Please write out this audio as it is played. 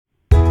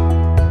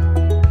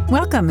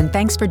Welcome and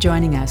thanks for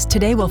joining us.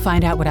 Today we'll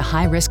find out what a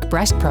high-risk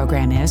breast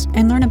program is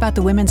and learn about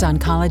the women's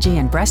oncology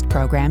and breast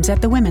programs at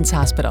the Women's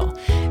Hospital.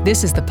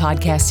 This is the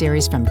podcast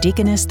series from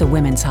Deaconess the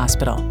Women's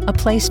Hospital, a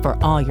place for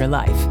all your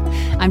life.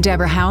 I'm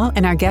Deborah Howell,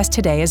 and our guest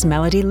today is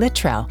Melody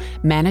Littrell,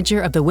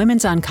 manager of the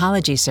Women's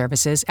Oncology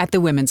Services at the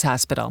Women's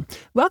Hospital.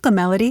 Welcome,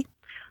 Melody.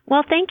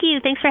 Well, thank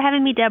you. Thanks for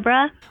having me,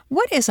 Deborah.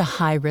 What is a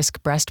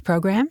high-risk breast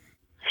program?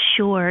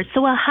 Sure.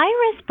 So a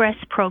high-risk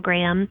breast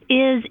program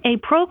is a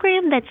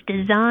program that's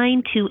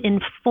designed to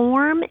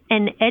inform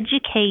and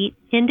educate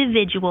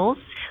individuals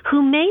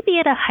who may be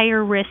at a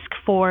higher risk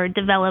for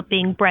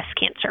developing breast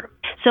cancer.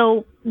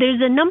 So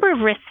there's a number of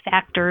risk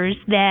factors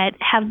that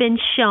have been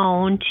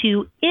shown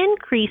to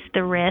increase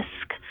the risk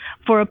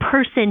for a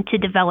person to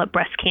develop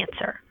breast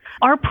cancer.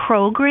 Our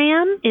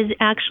program is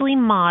actually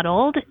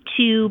modeled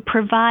to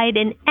provide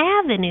an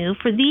avenue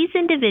for these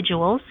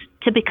individuals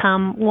to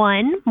become,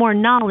 one, more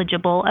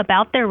knowledgeable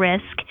about their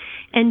risk,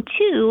 and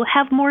two,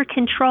 have more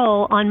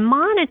control on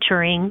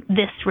monitoring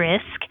this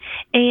risk.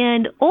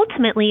 And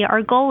ultimately,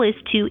 our goal is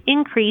to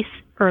increase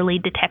early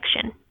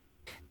detection.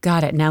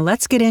 Got it. Now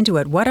let's get into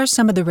it. What are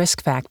some of the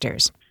risk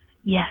factors?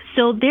 Yes,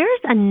 so there's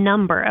a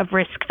number of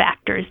risk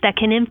factors that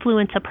can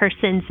influence a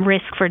person's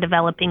risk for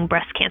developing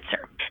breast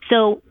cancer.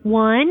 So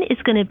one is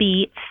going to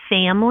be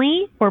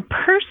family or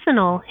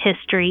personal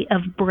history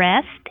of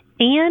breast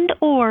and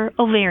or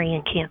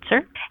ovarian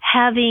cancer,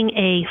 having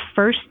a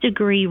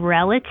first-degree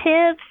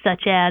relative,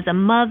 such as a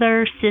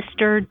mother,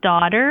 sister,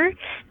 daughter,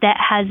 that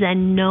has a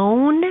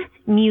known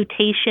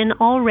mutation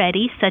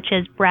already, such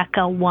as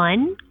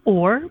BRCA1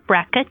 or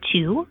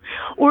BRCA2,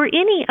 or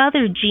any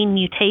other gene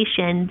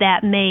mutation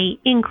that may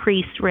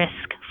increase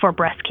risk for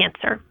breast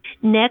cancer.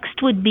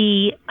 Next would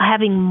be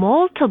having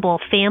multiple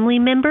family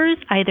members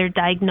either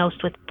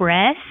diagnosed with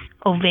breast,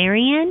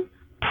 ovarian,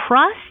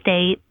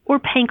 prostate, or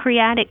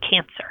pancreatic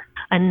cancer.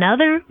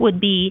 Another would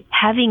be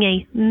having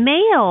a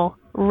male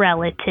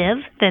relative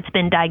that's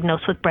been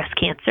diagnosed with breast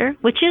cancer,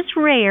 which is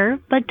rare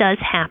but does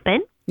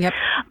happen. Yep.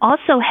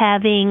 Also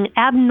having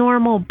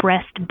abnormal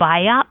breast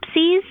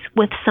biopsies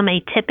with some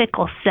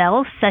atypical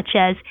cells, such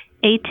as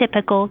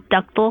atypical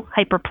ductal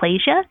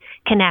hyperplasia,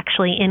 can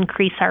actually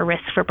increase our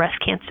risk for breast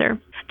cancer.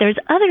 There's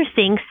other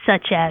things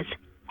such as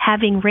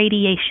having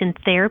radiation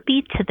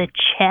therapy to the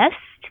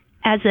chest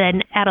as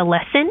an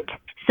adolescent.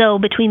 So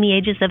between the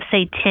ages of,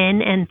 say,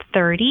 10 and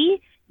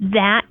 30,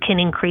 that can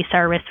increase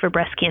our risk for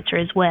breast cancer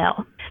as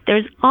well.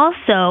 There's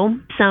also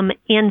some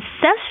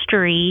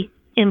ancestry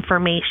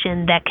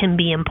information that can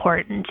be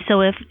important.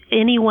 So if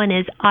anyone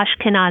is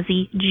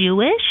Ashkenazi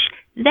Jewish,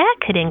 that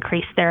could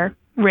increase their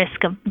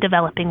risk of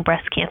developing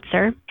breast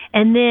cancer.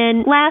 And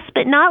then last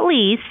but not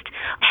least,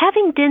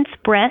 having dense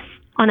breasts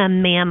on a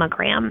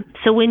mammogram.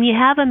 So when you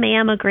have a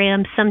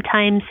mammogram,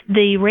 sometimes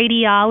the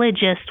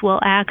radiologist will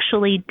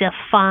actually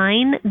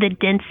define the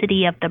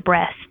density of the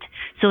breast.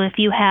 So if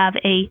you have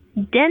a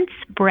dense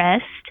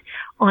breast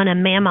on a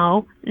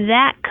mammo,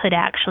 that could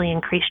actually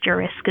increase your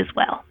risk as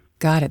well.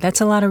 Got it.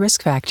 That's a lot of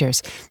risk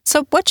factors.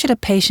 So what should a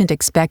patient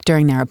expect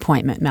during their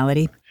appointment,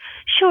 Melody?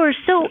 Sure.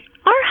 So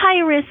our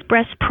high-risk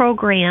breast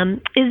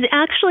program is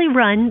actually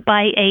run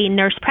by a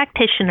nurse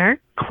practitioner,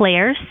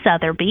 Claire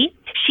Sotheby.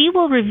 She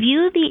will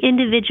review the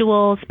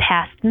individual's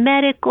past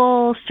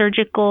medical,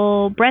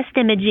 surgical, breast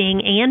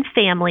imaging, and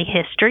family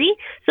history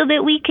so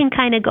that we can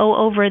kind of go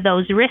over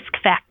those risk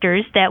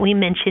factors that we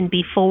mentioned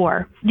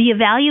before. The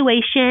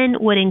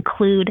evaluation would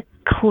include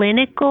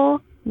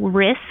clinical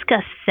risk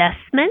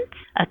assessments,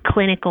 a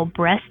clinical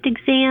breast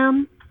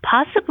exam,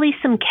 possibly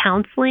some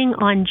counseling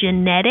on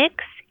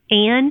genetics,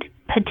 and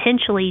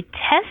potentially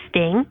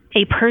testing,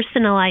 a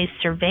personalized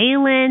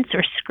surveillance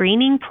or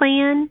screening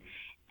plan,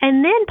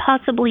 and then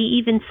possibly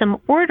even some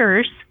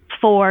orders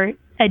for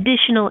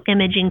additional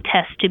imaging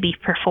tests to be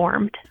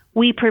performed.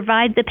 We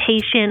provide the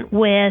patient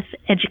with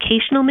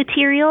educational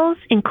materials,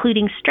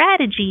 including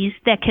strategies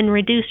that can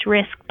reduce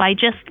risk by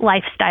just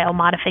lifestyle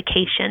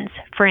modifications.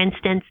 For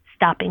instance,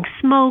 stopping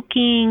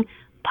smoking,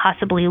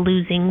 possibly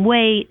losing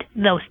weight,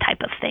 those type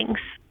of things.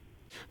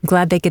 I'm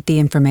glad they get the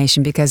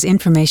information because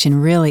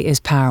information really is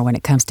power when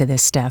it comes to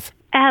this stuff.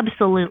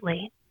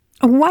 Absolutely.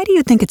 Why do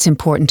you think it's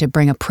important to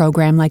bring a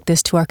program like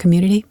this to our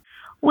community?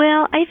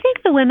 Well, I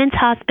think the Women's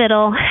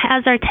Hospital,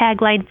 as our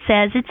tagline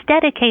says, it's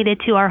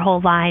dedicated to our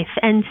whole life.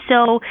 And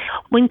so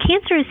when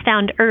cancer is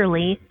found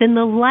early, then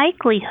the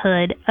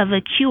likelihood of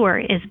a cure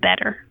is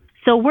better.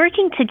 So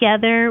working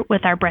together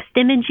with our breast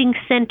imaging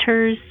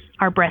centers,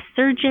 our breast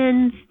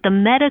surgeons, the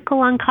medical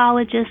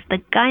oncologists, the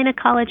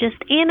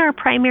gynecologists, and our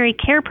primary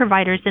care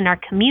providers in our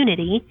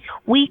community,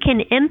 we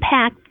can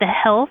impact the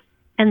health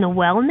and the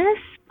wellness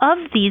of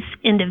these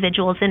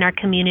individuals in our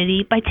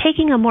community by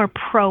taking a more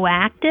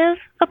proactive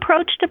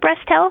approach to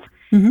breast health.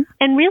 Mm-hmm.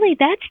 And really,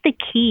 that's the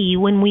key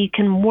when we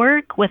can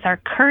work with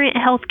our current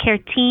healthcare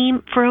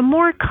team for a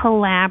more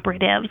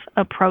collaborative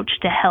approach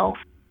to health.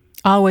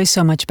 Always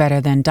so much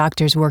better than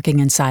doctors working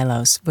in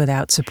silos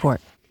without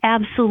support.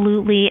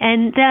 Absolutely.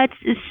 And that's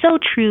so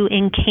true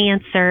in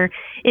cancer.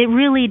 It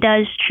really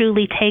does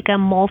truly take a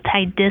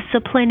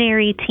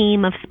multidisciplinary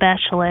team of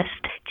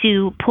specialists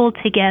to pull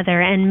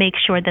together and make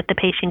sure that the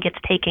patient gets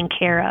taken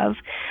care of.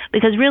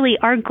 Because really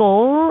our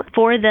goal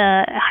for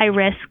the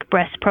high-risk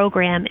breast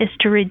program is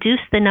to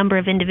reduce the number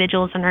of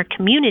individuals in our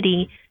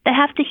community that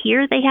have to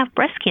hear they have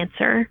breast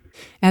cancer.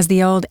 As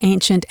the old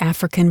ancient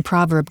African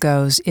proverb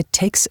goes, it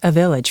takes a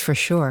village for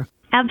sure.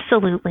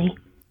 Absolutely.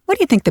 What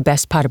do you think the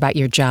best part about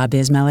your job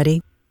is,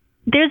 Melody?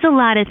 There's a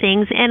lot of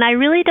things, and I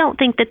really don't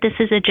think that this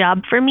is a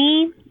job for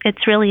me.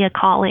 It's really a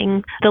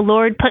calling. The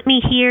Lord put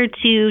me here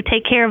to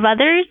take care of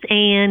others,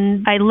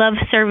 and I love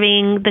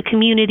serving the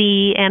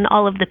community and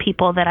all of the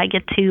people that I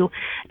get to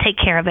take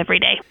care of every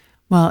day.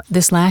 Well,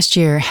 this last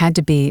year had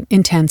to be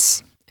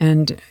intense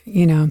and,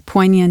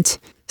 poignant,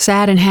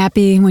 sad and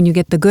happy when you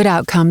get the good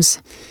outcomes.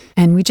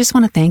 And we just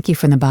want to thank you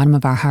from the bottom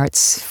of our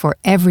hearts for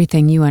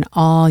everything you and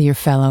all your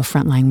fellow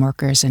frontline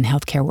workers and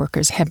healthcare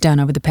workers have done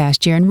over the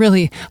past year and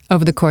really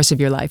over the course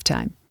of your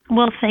lifetime.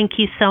 Well, thank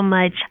you so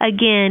much.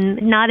 Again,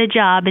 not a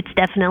job, it's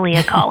definitely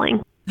a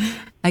calling.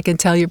 I can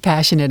tell you're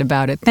passionate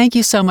about it. Thank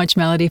you so much,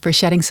 Melody, for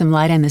shedding some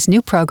light on this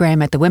new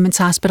program at the Women's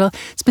Hospital.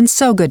 It's been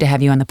so good to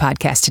have you on the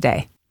podcast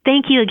today.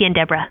 Thank you again,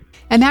 Deborah.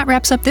 And that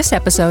wraps up this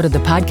episode of the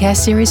podcast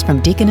series from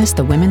Deaconess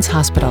the Women's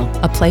Hospital,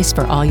 a place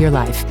for all your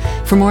life.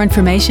 For more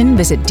information,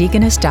 visit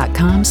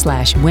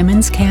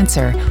deaconess.com/women's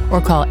cancer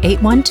or call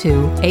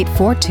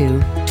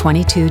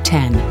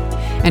 812-842-2210.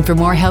 And for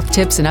more health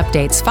tips and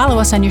updates, follow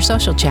us on your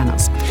social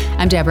channels.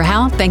 I'm Deborah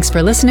Howell. Thanks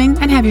for listening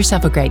and have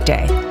yourself a great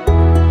day.